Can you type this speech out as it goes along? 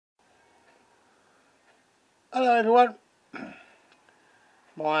Hello everyone.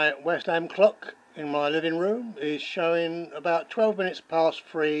 My West Ham clock in my living room is showing about 12 minutes past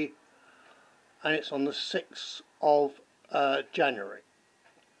 3 and it's on the 6th of January.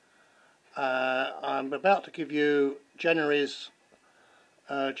 I'm about to give you January's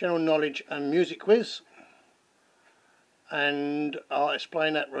general knowledge and music quiz, and I'll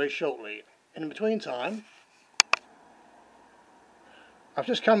explain that very shortly. In between time, I've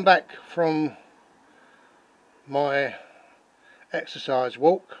just come back from my exercise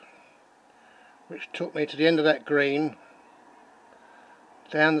walk, which took me to the end of that green,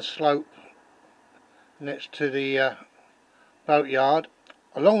 down the slope next to the boat yard,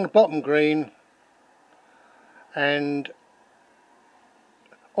 along the bottom green, and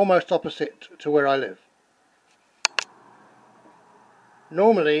almost opposite to where I live.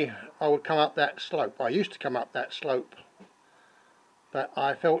 Normally I would come up that slope. I used to come up that slope, but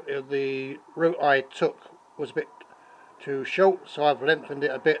I felt the route I took was a bit too short, so I've lengthened it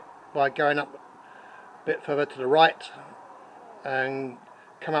a bit by going up a bit further to the right and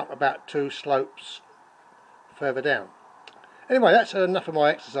come up about 2 slopes further down. Anyway, that's enough of my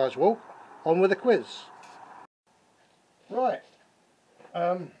exercise walk. On with the quiz. Right,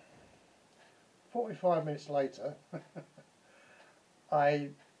 45 minutes later I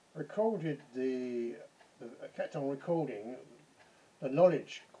recorded I kept on recording the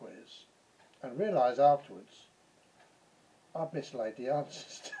knowledge quiz and realised afterwards I'd mislaid the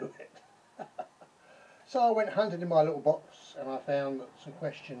answers to it. So I went hunting in my little box and I found some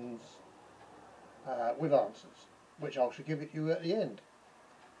questions with answers, which I shall give it you at the end.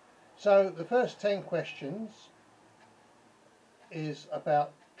 So the first 10 questions is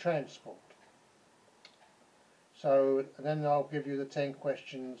about transport. So then I'll give you the 10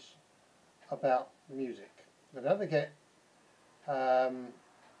 questions about music. Now don't forget,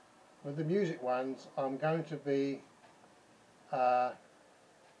 with the music ones, I'm going to be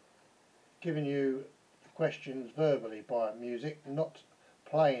giving you the questions verbally by music, not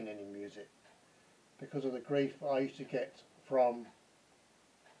playing any music, because of the grief I used to get from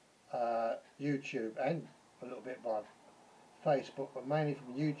YouTube and a little bit by Facebook, but mainly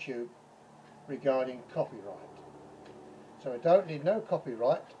from YouTube regarding copyright. So I don't need no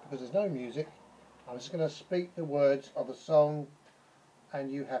copyright because there's no music. I'm just going to speak the words of the song and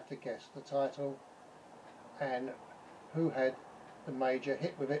you have to guess the title and who had the major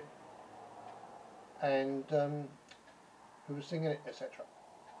hit with it and who was singing it, etc.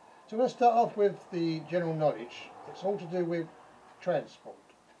 So I'm going to start off with the general knowledge. It's all to do with transport.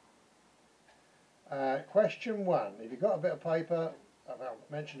 Question 1. If you've got a bit of paper, I've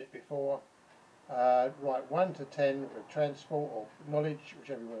mentioned it before, write 1 to 10 with transport or knowledge,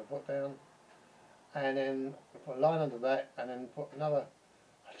 whichever you want to put down, and then put a line under that and then put another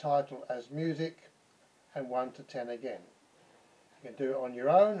title as music and 1 to 10 again. You can do it on your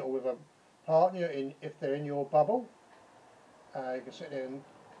own or with a partner if they're in your bubble. You can sit there and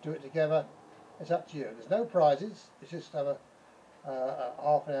do it together. It's up to you. There's no prizes. It's just have a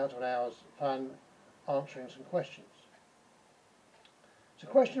half an hour to an hour's fun answering some questions. So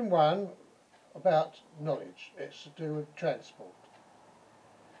question 1 about knowledge. It's to do with transport.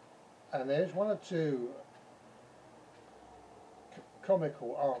 And there's 1 or 2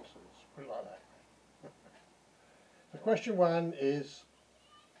 comical answers, put it like that. So question 1 is,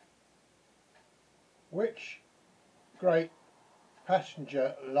 which great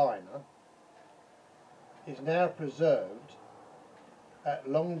passenger liner is now preserved at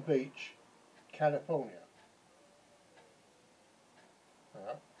Long Beach, California?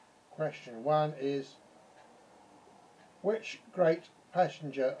 Question 1 is, which great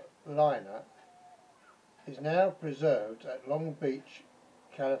passenger liner is now preserved at Long Beach,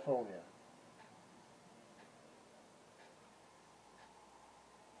 California?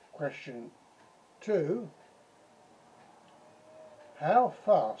 Question 2, how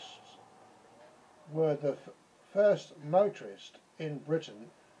fast were the first motorists in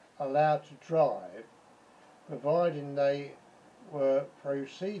Britain allowed to drive, providing they were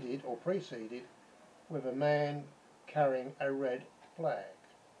preceded with a man carrying a red flag?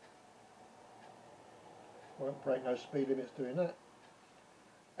 Won't break no speed limits doing that.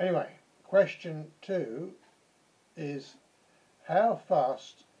 Anyway, question 2 is, how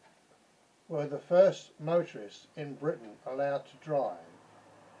fast were the first motorists in Britain allowed to drive,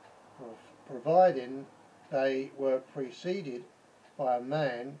 providing they were preceded by a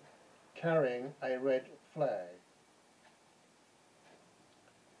man carrying a red flag?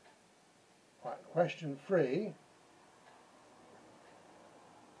 Right, question 3.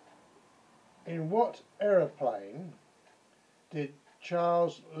 In what aeroplane did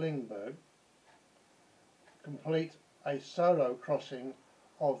Charles Lindbergh complete a solo crossing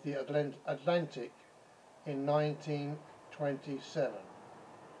of the Atlantic in 1927?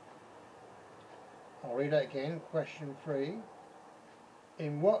 I'll read that again. Question 3.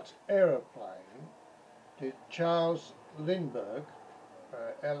 In what aeroplane did Charles Lindbergh,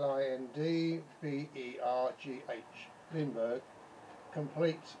 Lindbergh, Lindbergh,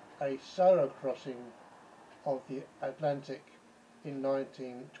 complete a solo crossing of the Atlantic in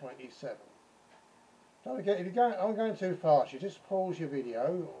 1927? Don't forget, if I'm going too fast, you just pause your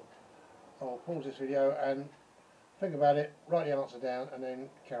video, or pause this video and think about it, write the answer down, and then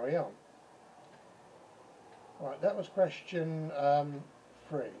carry on. Right, that was question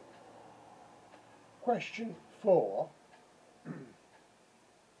 3. Question 4.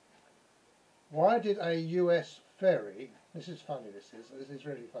 Why did a US ferry, this is funny, this is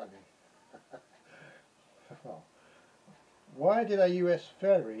really funny. Why did a US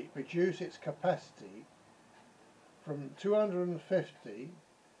ferry reduce its capacity from 250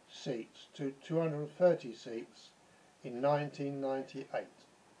 seats to 230 seats in 1998?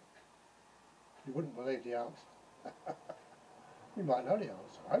 You wouldn't believe the answer. You might know the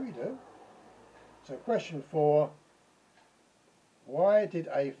answer. I hope you do. So question 4. Why did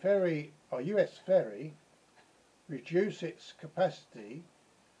a US ferry reduce its capacity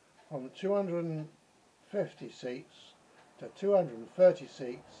from 250 seats to 230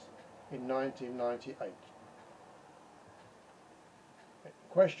 seats in 1998?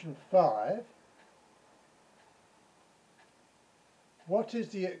 Question 5. What is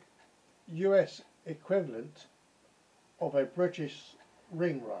the US equivalent of a British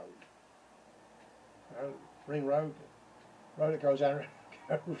ring road? Ring road that goes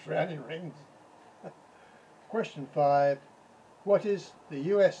round in rings. Question 5. What is the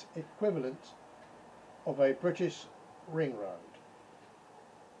US equivalent of a British ring road?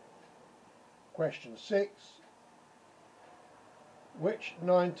 Question 6. Which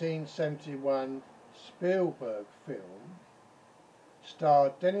 1971 Spielberg film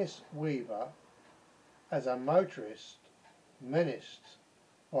starred Dennis Weaver as a motorist menaced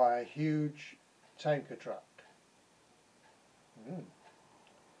by a huge tanker truck?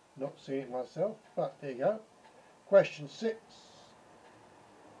 Not seen it myself, but there you go. Question 6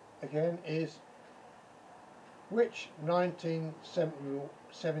 again is, which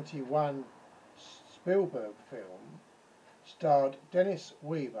 1971 Spielberg film starred Dennis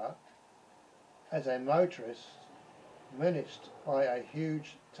Weaver as a motorist menaced by a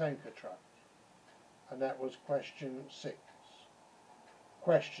huge tanker truck? And that was question 6.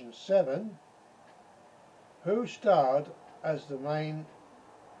 Question 7. Who starred as the main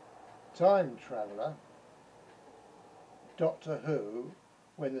time traveller, Doctor Who,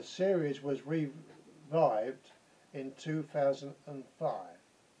 when the series was revived in 2005?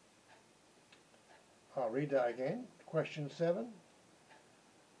 I'll read that again. Question 7.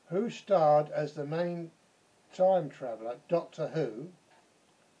 Who starred as the main time traveller, Doctor Who,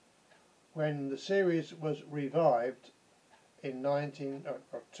 when the series was revived in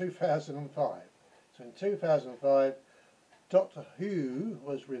 2005? So in 2005, Doctor Who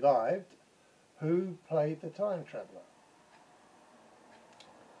was revived. Who played the time traveller?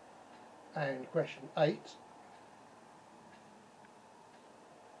 And question 8.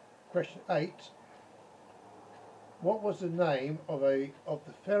 Question 8. What was the name of the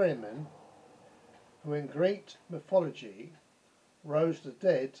ferryman who in Greek mythology rose the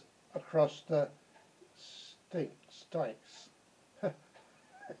dead across the Styx?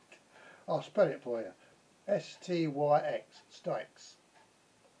 I'll spell it for you. S-T-Y-X, Styx.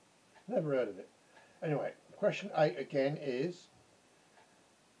 Never heard of it. Anyway, question 8 again is,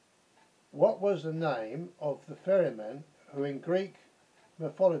 what was the name of the ferryman who in Greek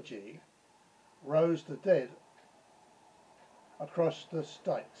mythology rose the dead across the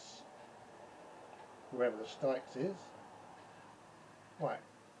Styx? Wherever the Styx is. Right.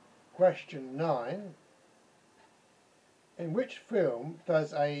 Question 9. In which film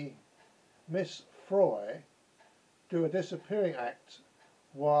does a Miss Froy do a disappearing act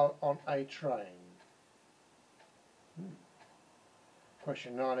while on a train?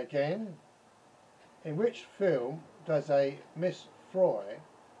 Question 9 again. In which film does a Miss Froy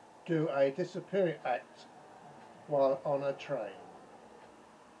do a disappearing act while on a train?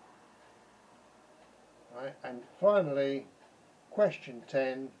 Right. And finally, question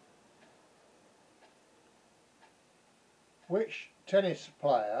 10. Which tennis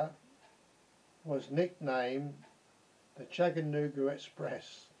player was nicknamed the Chattanooga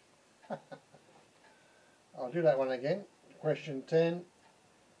Express? I'll do that one again. Question 10.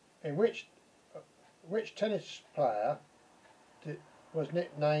 In which tennis player was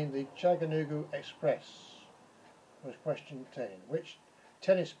nicknamed the Chattanooga Express? was question 10. Which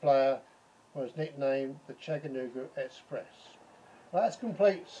tennis player was nicknamed the Chattanooga Express? Well, that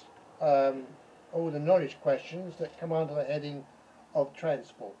completes all the knowledge questions that come under the heading of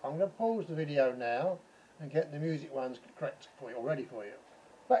transport. I'm going to pause the video now and get the music ones correct for you, or ready for you.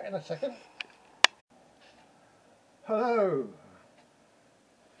 Back in a second. Hello.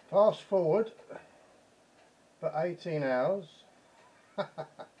 Fast forward for 18 hours.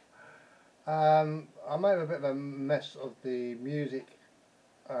 I made a bit of a mess of the music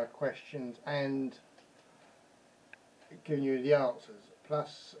questions and giving you the answers.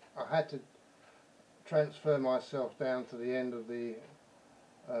 Plus, I had to transfer myself down to the end of the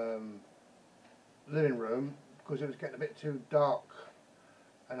living room because it was getting a bit too dark,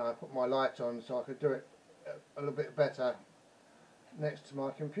 and I put my light on so I could do it a little bit better next to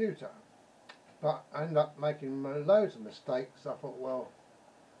my computer. But I ended up making loads of mistakes. I thought, well,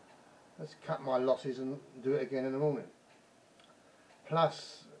 let's cut my losses and do it again in the morning.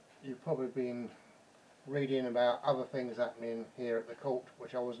 Plus, you've probably been reading about other things happening here at the court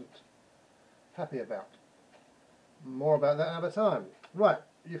which I wasn't happy about. More about that another time. Right,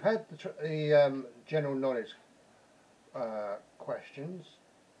 you've had the general knowledge questions.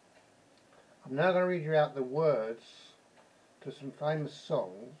 I'm now going to read you out the words to some famous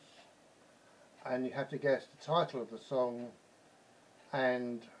songs, and you have to guess the title of the song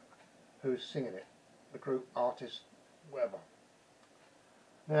and who's singing it, the group, artist, whatever.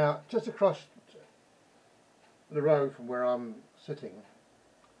 Now, just across the road from where I'm sitting,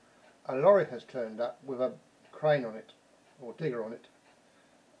 a lorry has turned up with a crane on it, or digger on it,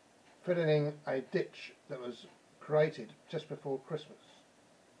 filling in a ditch that was created just before Christmas.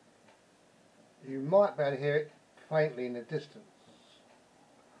 You might be able to hear it faintly in the distance.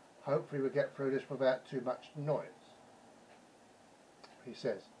 Hopefully we'll get through this without too much noise, he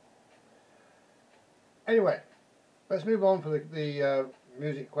says. Anyway, let's move on for the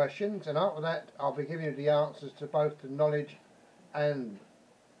music questions, and after that I'll be giving you the answers to both the knowledge and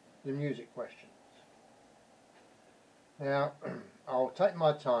the music questions. Now, I'll take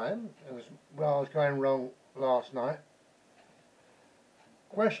my time, as well, I was going wrong last night.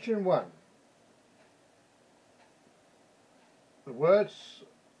 Question 1. The words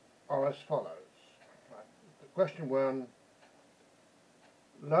are as follows. Right. Question 1.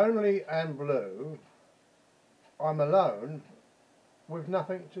 Lonely and blue, I'm alone with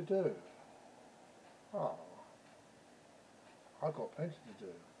nothing to do. Oh, I've got plenty to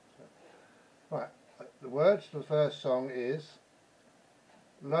do. So, right, the words to the first song is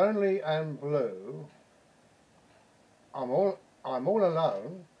lonely and blue, I'm all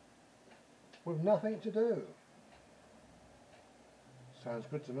alone with nothing to do. Sounds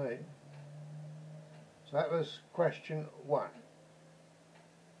good to me. So that was question 1.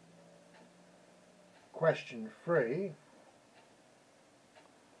 Question 3.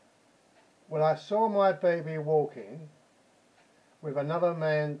 Well, I saw my baby walking with another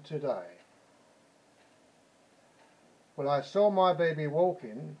man today. Well, I saw my baby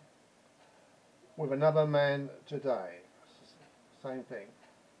walking with another man today. Same thing.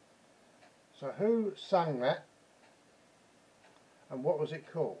 So who sang that and what was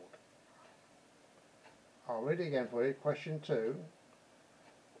it called? I'll read it again for you. Question 2.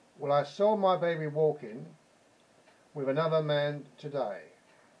 Well, I saw my baby walking with another man today.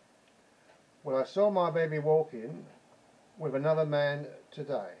 Well, I saw my baby walking with another man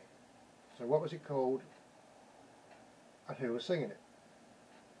today. So what was it called and who was singing it?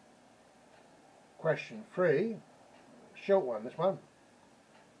 Question 3, short one, this one.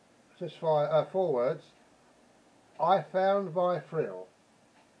 Just 4 words. I found my frill.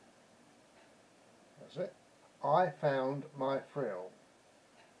 That's it. I found my frill.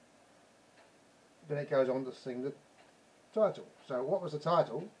 Then it goes on to sing the title. So what was the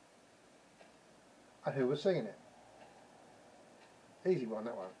title and who was singing it? Easy one,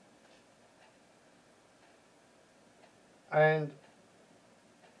 that one. And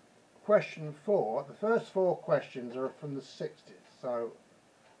question 4, the first 4 questions are from the 60s, so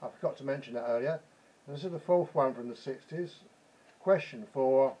I forgot to mention that earlier. And this is the 4th one from the 60s. Question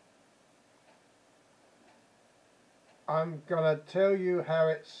 4. I'm going to tell you how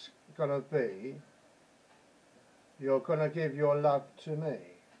it's going to be. You're going to give your love to me.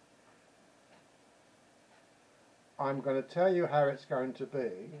 I'm going to tell you how it's going to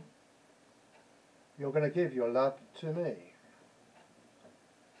be. You're going to give your love to me.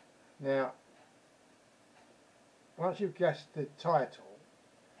 Now, once you've guessed the title,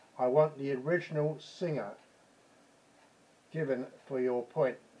 I want the original singer given for your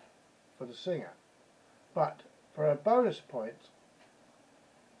point for the singer. But for a bonus point,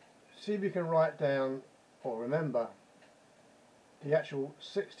 see if you can write down or remember the actual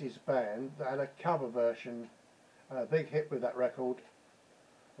 60s band that had a cover version and a big hit with that record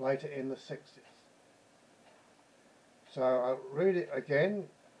later in the 60s. So I'll read it again.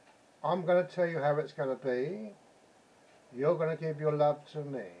 I'm going to tell you how it's going to be. You're going to give your love to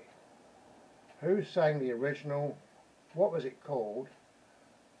me. Who sang the original? What was it called?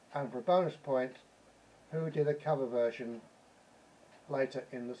 And for a bonus point, who did a cover version later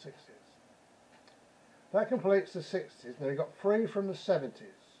in the 60s? That completes the 60s. Now you've got 3 from the 70s.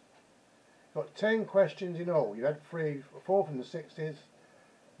 You've got 10 questions in all. You had 4 from the 60s.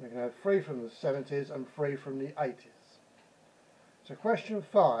 You can have 3 from the 70s and 3 from the 80s. So question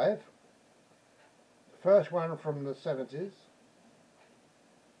 5, the first one from the 70s.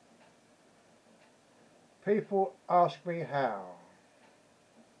 People ask me how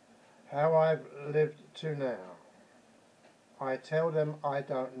I've lived to now. I tell them I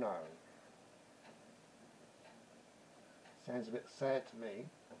don't know. Sounds a bit sad to me.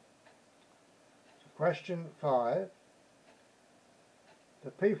 So question 5.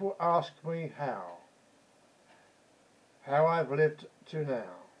 The people ask me how I've lived to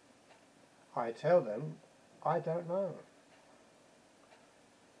now. I tell them I don't know.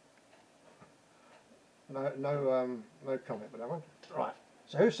 No comment with that one. Right.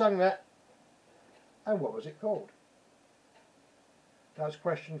 So who sang that and what was it called? That's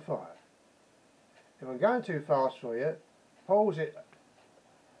question 5. If I'm going too fast for you, pause it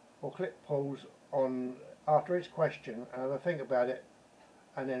or click pause on after each question and have a think about it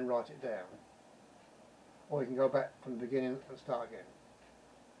and then write it down. Or you can go back from the beginning and start again.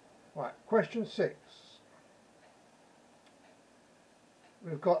 Right, question 6.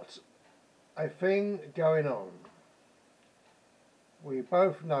 We've got a thing going on. We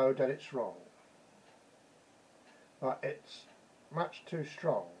both know that it's wrong, but it's much too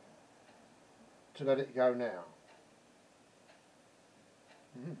strong to let it go now.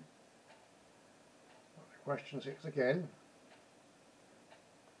 Question 6 again.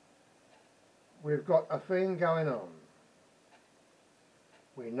 We've got a thing going on.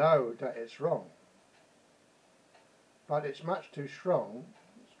 We know that it's wrong, but it's much too strong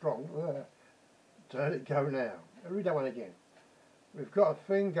to let it go now. I'll read that one again. We've got a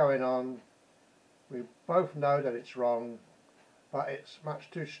thing going on. We both know that it's wrong, but it's much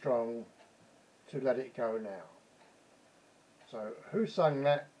too strong to let it go now. So who sang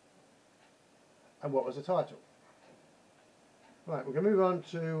that and what was the title? Right, we're going to move on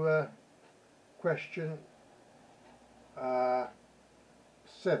to question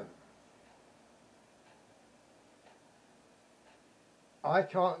 7. I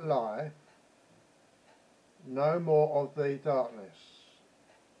can't lie, no more of the darkness.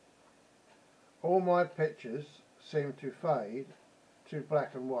 All my pictures seem to fade to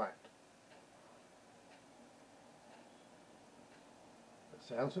black and white. That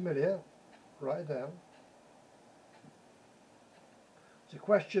sounds familiar. Write it down. So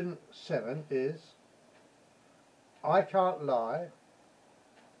question 7 is, I can't lie,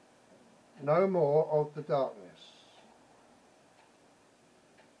 no more of the darkness.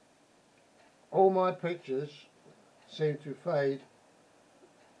 All my pictures seem to fade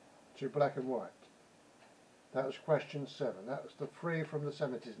to black and white. That was question 7. That was the 3 from the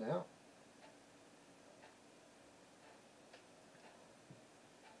 70s now.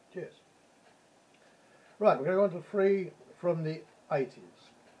 Cheers. Right, we're going to go on to 3 from the 80s.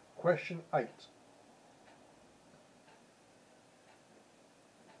 Question 8.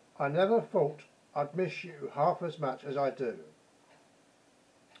 I never thought I'd miss you half as much as I do.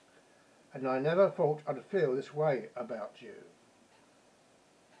 And I never thought I'd feel this way about you.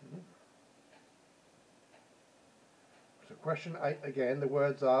 So question 8 again, the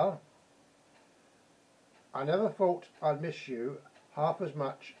words are, I never thought I'd miss you half as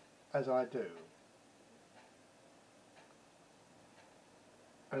much as I do.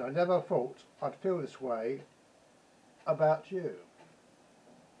 And I never thought I'd feel this way about you.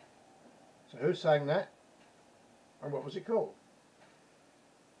 So who sang that and what was it called?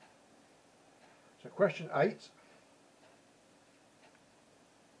 So question 8,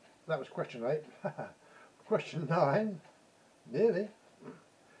 that was question 8. Question 9, nearly.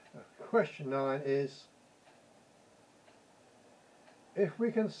 Question 9 is, if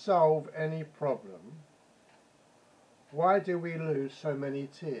we can solve any problem, why do we lose so many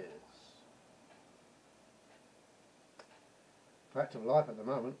tears? Fact of life at the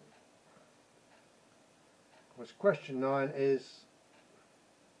moment. Because question 9 is,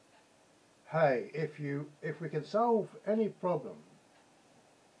 hey, if we can solve any problem,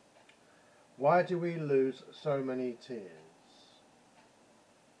 why do we lose so many tears?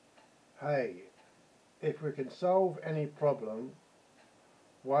 Hey, if we can solve any problem,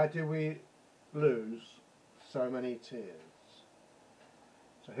 why do we lose so many tears?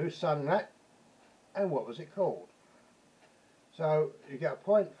 So who sung that and what was it called? So you get a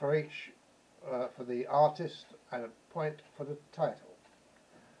point for each, for the artist, and a point for the title.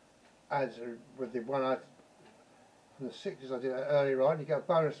 As with the one from the 60s I did earlier on, you get a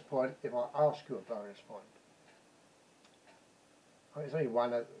bonus point if I ask you a bonus point. It's only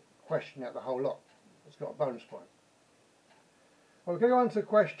one question out the whole lot. It's got a bonus point. Well, we're going to go on to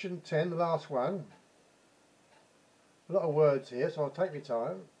question 10, the last one. A lot of words here, so I'll take my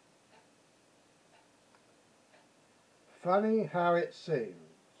time. Funny how it seems,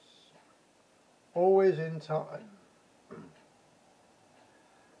 always in time,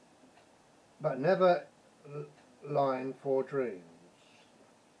 but never line for dreams.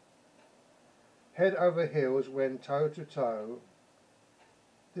 Head over heels when toe to toe,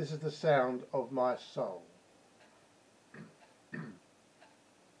 this is the sound of my soul.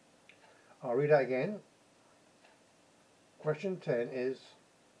 I'll read that again. Question 10 is,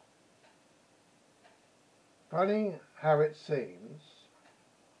 funny how it seems,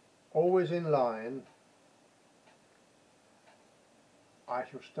 always in line. I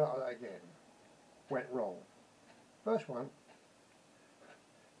shall start that again. Went wrong. First one.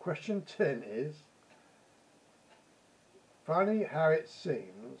 Question 10 is, funny how it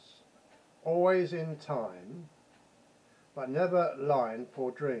seems, always in time, but never line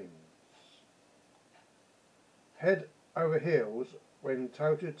for dreams. Head over heels when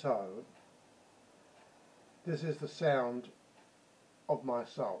toe to toe, this is the sound of my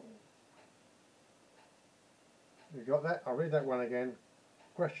soul. You got that? I'll read that one again.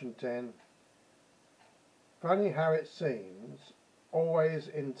 Question 10. Funny how it seems, always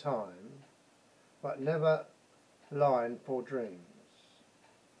in time, but never line for dreams.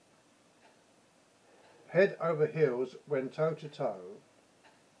 Head over heels when toe to toe,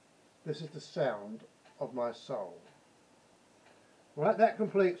 this is the sound of my soul. Right, that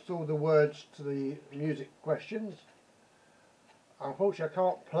completes all the words to the music questions. Unfortunately, I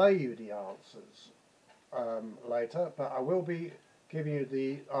can't play you the answers later, but I will be giving you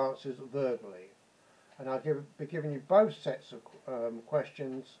the answers verbally. And I'll be giving you both sets of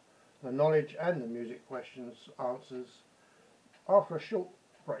questions, the knowledge and the music questions answers, after a short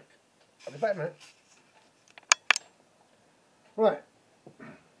break. I'll be back in a minute. Right.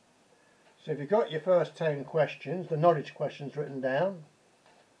 So if you've got your first 10 questions, the knowledge questions written down,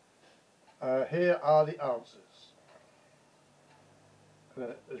 here are the answers.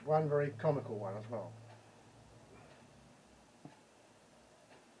 There's one very comical one as well.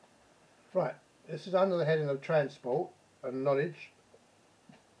 Right, this is under the heading of transport and knowledge.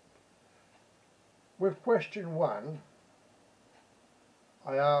 With question 1,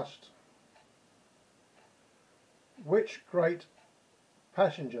 I asked, which great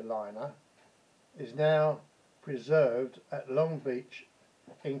passenger liner is now preserved at Long Beach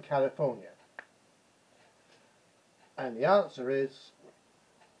in California? And the answer is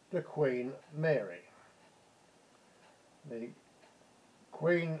the Queen Mary. The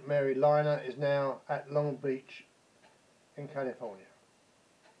Queen Mary liner is now at Long Beach in California.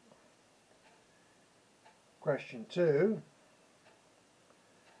 Question 2.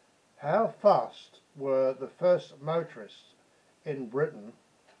 How fast were the first motorists in Britain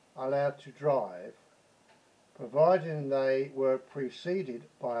allowed to drive, providing they were preceded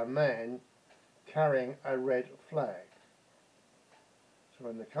by a man carrying a red flag? So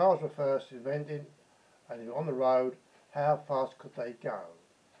when the cars were first invented and they were on the road, how fast could they go?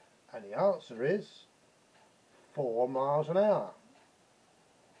 And the answer is 4 miles an hour.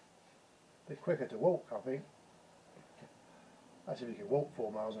 A bit quicker to walk, I think. That's if you can walk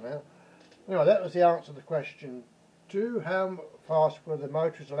 4 miles an hour. Anyway, that was the answer to question 2. How fast were the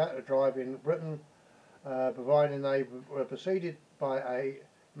motorists allowed to drive in Britain, providing they were preceded by a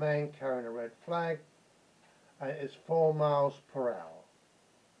man carrying a red flag? And it's 4 miles per hour.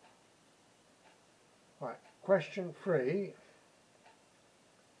 Right, question 3.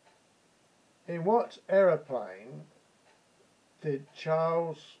 In what aeroplane did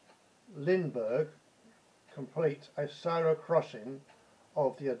Charles Lindbergh complete a solo crossing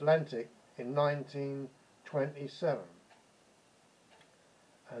of the Atlantic in 1927?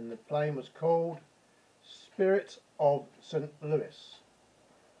 And the plane was called Spirit of St. Louis.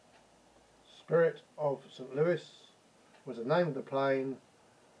 Spirit of St. Louis was the name of the plane,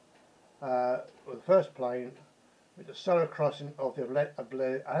 the first plane with the solo crossing of the Atlantic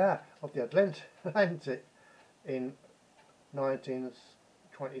in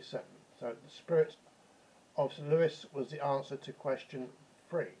 1927. So the Spirit of St. Louis was the answer to question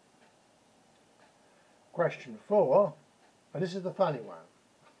 3. Question 4, and this is the funny one.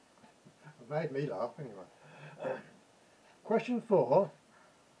 It made me laugh anyway. Question 4.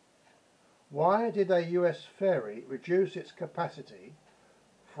 Why did a US ferry reduce its capacity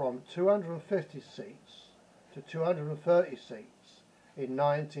from 250 seats to 230 seats in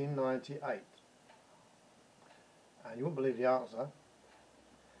 1998? And you wouldn't believe the answer.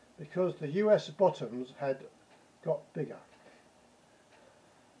 Because the US bottoms had got bigger.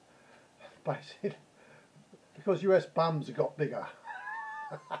 Basically, because US bums have got bigger.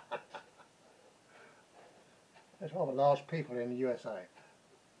 There's rather large people in the USA.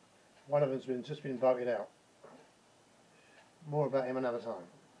 One of them's just been voted out. More about him another time.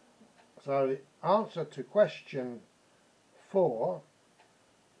 So the answer to question 4,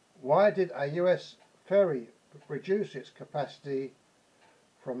 why did a US ferry reduce its capacity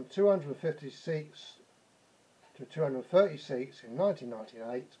from 250 seats to 230 seats in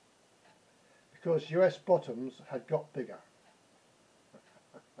 1998? Because US bottoms had got bigger.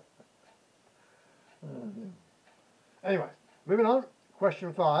 Anyway, moving on.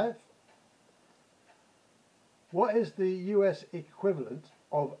 Question 5. What is the US equivalent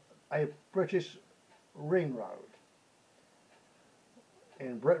of a British ring road?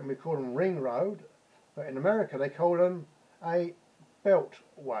 In Britain we call them ring road, but in America they call them a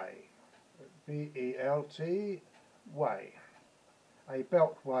beltway. B-E-L-T way. A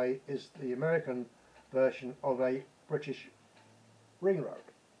beltway is the American version of a British ring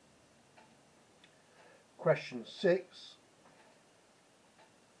road. Question 6.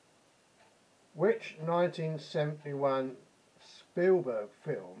 Which 1971 Spielberg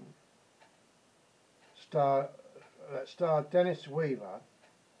film that starred Dennis Weaver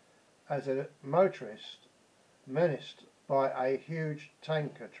as a motorist menaced by a huge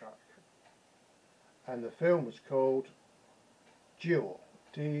tanker truck? And the film was called Duel.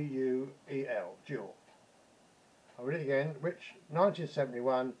 D-U-E-L. Duel. I'll read it again. Which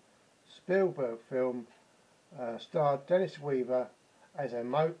 1971 Spielberg film starred Dennis Weaver as a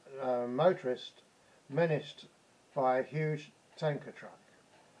motorist menaced by a huge tanker truck?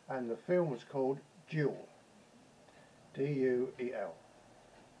 And the film was called Duel. D-U-E-L.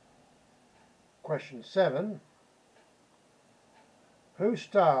 Question 7. Who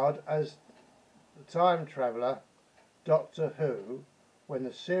starred as the time traveller Doctor Who when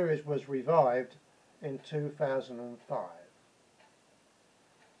the series was revived in 2005?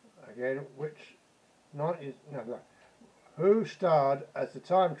 Again, who starred as the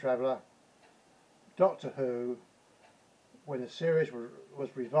time traveller Doctor Who when the series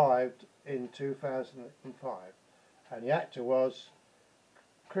was revived in 2005? And the actor was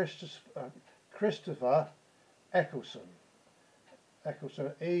Christopher Eccleston.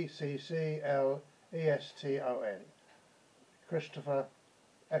 Eccleston, E-C-C-L-E-S-T-O-N. Christopher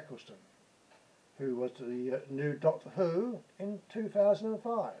Eccleston, who was the new Doctor Who in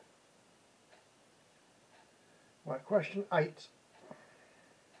 2005. Right, question 8.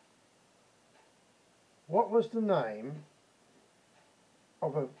 What was the name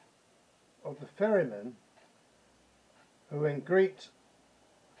of the ferryman who in Greek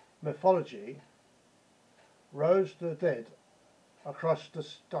mythology rose the dead across the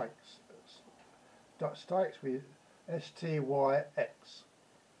Styx? Styx with S-T-Y-X.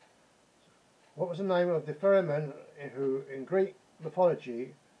 What was the name of the ferryman who in Greek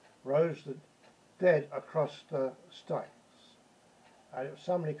mythology rose the dead across the Styx? And it was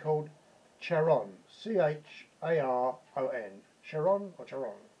somebody called Charon. C-H-A-R-O-N. Charon or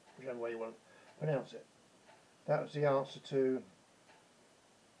Charon, whichever way you want to pronounce it. That was the answer to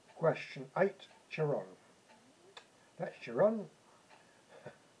question 8, Charon. That's Charon.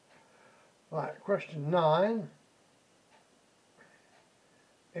 Right, question 9.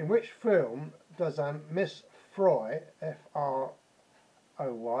 In which film does a Miss Froy, F-R-O-Y,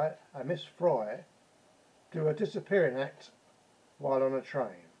 a Miss Froy, do a disappearing act while on a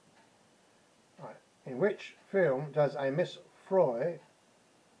train? Right. In which film does a Miss Froy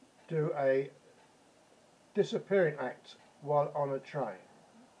do a disappearing act while on a train?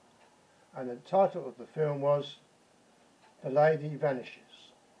 And the title of the film was The Lady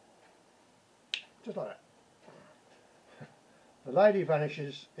Vanishes. Just like that. The Lady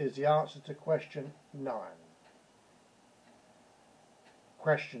Vanishes is the answer to question 9.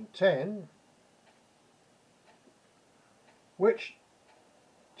 Question 10. Which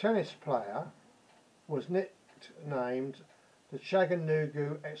tennis player was nicknamed the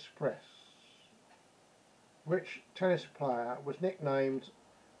Chattanooga Express? Which tennis player was nicknamed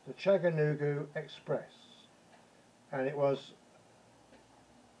the Chattanooga Express? And it was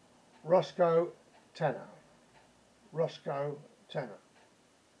Roscoe Tanner. Roscoe Tanner.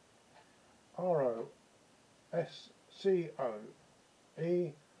 R-O-S-C-O-E Scoe,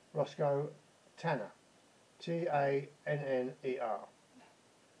 Roscoe Tanner, Tanner.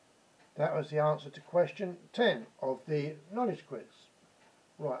 That was the answer to question 10 of the knowledge quiz.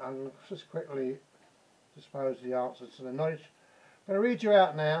 Right, I'm going to just quickly dispose of the answers to the knowledge. I'm going to read you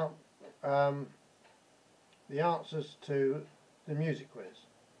out now the answers to the music quiz.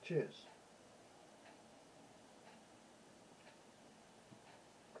 Cheers.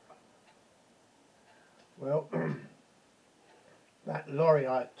 Well, that lorry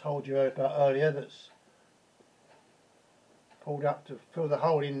I told you about earlier that's pulled up to fill the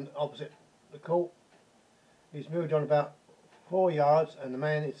hole in opposite the court, he's moved on about 4 yards and the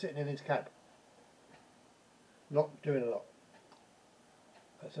man is sitting in his cab, not doing a lot.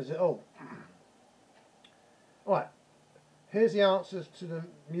 That says it all. Right, here's the answers to the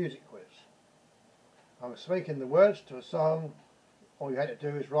music quiz. I'm speaking the words to a song. All you had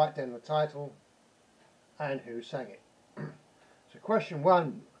to do is write down the title and who sang it. So question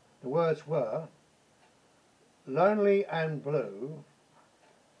 1, the words were lonely and blue,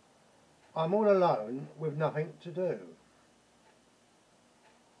 I'm all alone with nothing to do.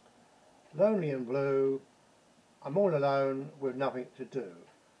 Lonely and blue, I'm all alone with nothing to do.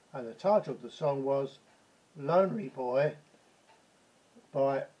 And the title of the song was Lonely Boy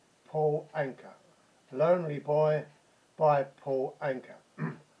by Paul Anka. Lonely Boy by Paul Anka.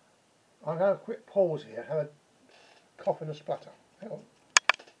 I'll have a quick pause here, have a cough and a splutter. Hang on.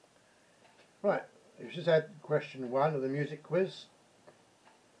 Right, you just had question 1 of the music quiz.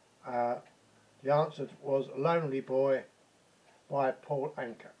 The answer was Lonely Boy by Paul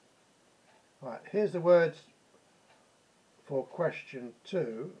Anka. Right, here's the words for question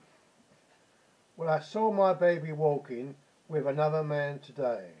 2. Well, I saw my baby walking with another man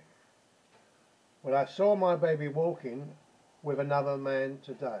today. Well, I saw my baby walking with another man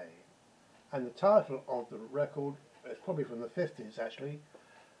today. And the title of the record, it's probably from the 50s actually,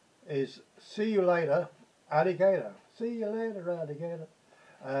 is See You Later, Alligator. See You Later, Alligator.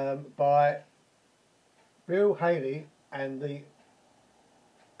 By Bill Haley and the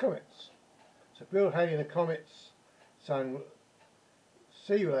Comets. So Bill Haley and the Comets sang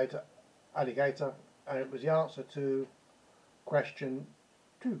See You Later, Alligator, and it was the answer to question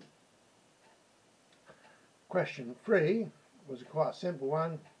 2. Question 3 was quite a simple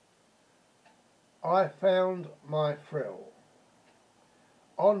one. I found my thrill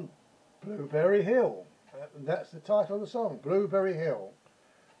on Blueberry Hill. That's the title of the song. Blueberry Hill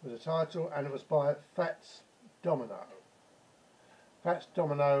was the title, and it was by Fats Domino. Fats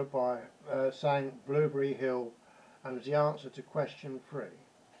Domino sang Blueberry Hill, and was the answer to question 3.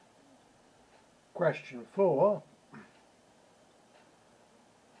 Question 4.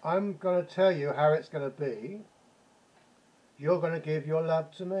 I'm going to tell you how it's going to be. You're going to give your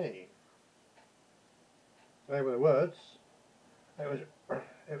love to me. They were the words. The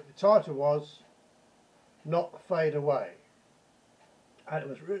title was Not Fade Away, and it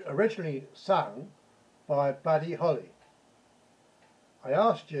was originally sung by Buddy Holly. I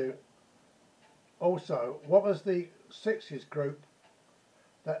asked you also what was the 60s group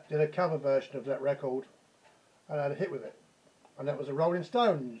that did a cover version of that record and had a hit with it, and that was the Rolling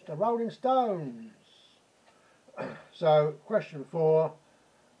Stones. The Rolling Stones. So question 4,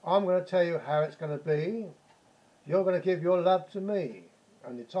 I'm going to tell you how it's going to be. You're going to give your love to me,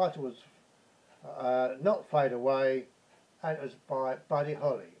 and the title was Not Fade Away, and it was by Buddy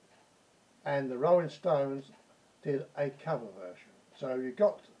Holly, and the Rolling Stones did a cover version. So you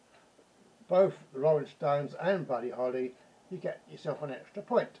got both the Rolling Stones and Buddy Holly, you get yourself an extra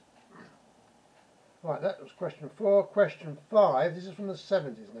point. Right, that was question 4. Question 5, this is from the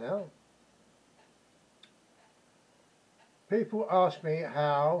 70s now. People ask me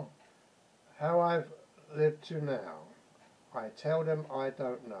how I've lived to now. I tell them I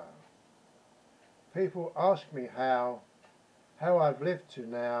don't know. People ask me how I've lived to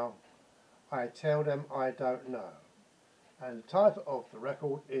now. I tell them I don't know. And the title of the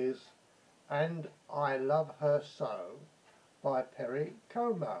record is And I Love Her So by Perry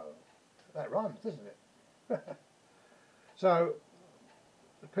Como. That rhymes, doesn't it? So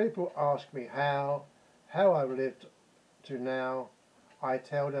the people ask me how I've lived to now. I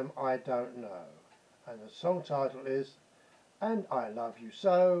tell them I don't know. And the song title is And I Love You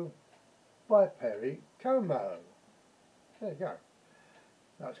So by Perry Como. There you go.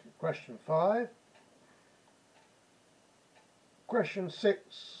 That's question 5. Question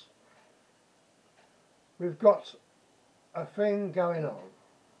 6. We've got a thing going on.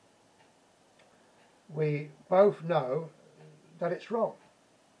 We both know that it's wrong,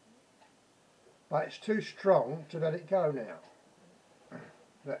 but it's too strong to let it go now.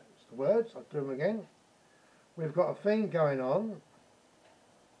 That's the words. I'll do them again. we've got a thing going on.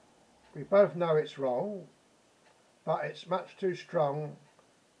 We both know it's wrong, but it's much too strong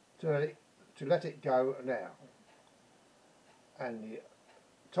to let it go now. And the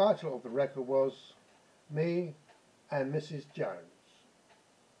title of the record was Me and Mrs. Jones.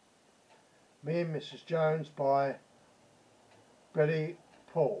 Me and Mrs. Jones by Billy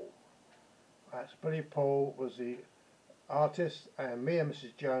Paul. That's Billy Paul was the artist, and Me and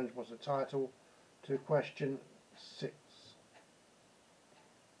Mrs. Jones was the title to question 6.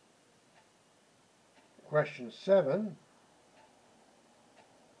 Question 7.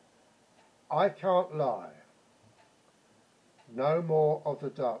 I can't lie. No more of the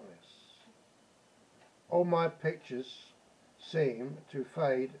darkness. All my pictures seem to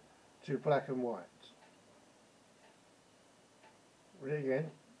fade to black and white. Read it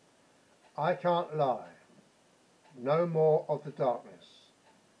again. I can't lie. No more of the darkness.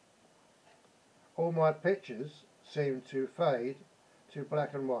 All my pictures seem to fade to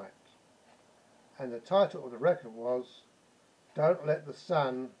black and white. And the title of the record was Don't Let the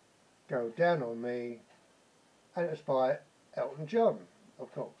Sun Go Down on Me, and it was by Elton John,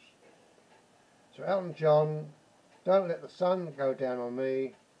 of course. So Elton John, Don't Let the Sun Go Down on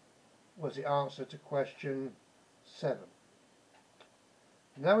Me was the answer to question 7.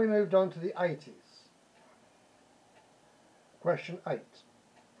 Now we moved on to the 80s. Question 8.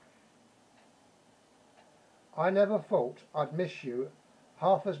 I never thought I'd miss you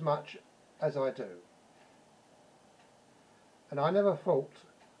half as much as I do. And I never thought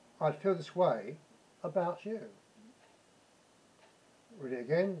I'd feel this way about you. Read it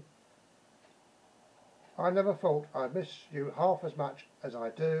again. I never thought I'd miss you half as much as I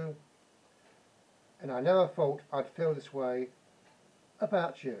do. And I never thought I'd feel this way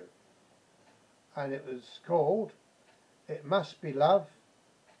about you. And it was called It Must Be Love,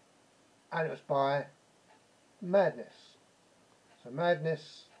 and it was by Madness. So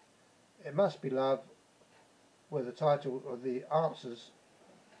Madness, It Must Be Love were the title of the answers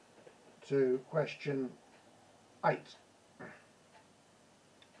to question 8.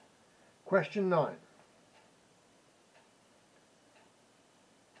 Question 9.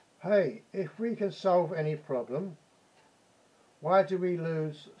 Hey, if we can solve any problem, why do we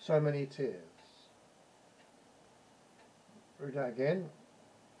lose so many tears? Read that again.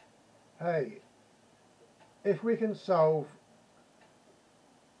 Hey, if we can solve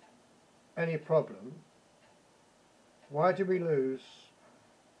any problem, why do we lose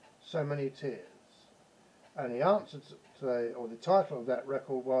so many tears? And the answer to the title of that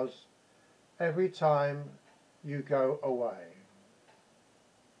record was Every Time You Go Away.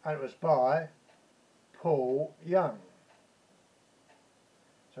 And it was by Paul Young.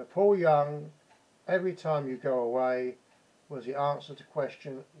 So Paul Young, Every Time You Go Away was the answer to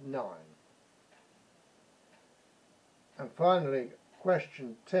question 9. And finally,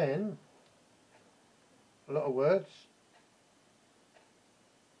 question 10, a lot of words.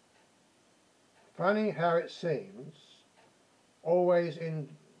 Funny how it seems, always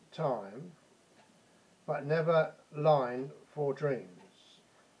in time, but never line for dreams.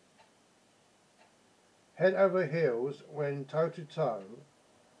 Head over heels when toe to toe,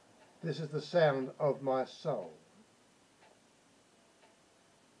 this is the sound of my soul.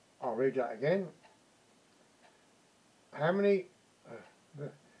 I'll read that again. How many,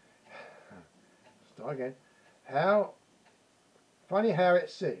 start again. Funny how it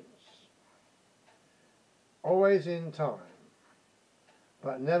seems, always in time,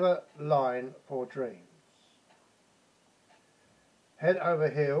 but never line for dreams. Head over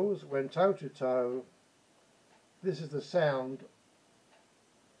heels when toe to toe, this is the sound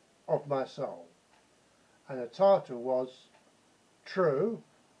of my soul. And the title was True,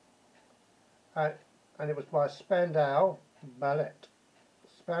 and it was by Spandau Ballet.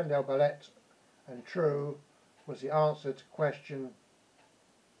 Spandau Ballet, and True was the answer to question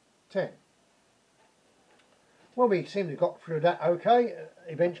 10. Well, we seem to have got through that okay,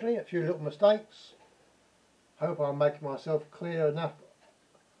 eventually. A few little mistakes. Hope I'm making myself clear enough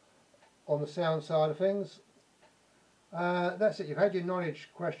on the sound side of things. That's it. You've had your knowledge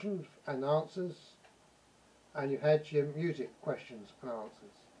questions and answers, and you've had your music questions and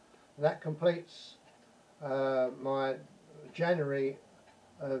answers. That completes my January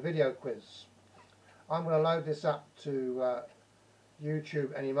video quiz. I'm going to load this up to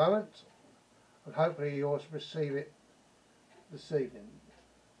YouTube any moment, and hopefully you'll receive it this evening.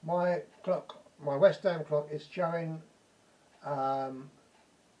 My clock, my West Ham clock, is showing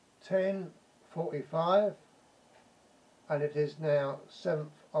 10:45, and it is now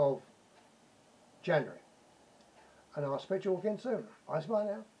 7th of January. And I'll speak to you all again soon. Bye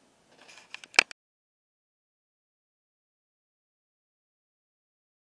now.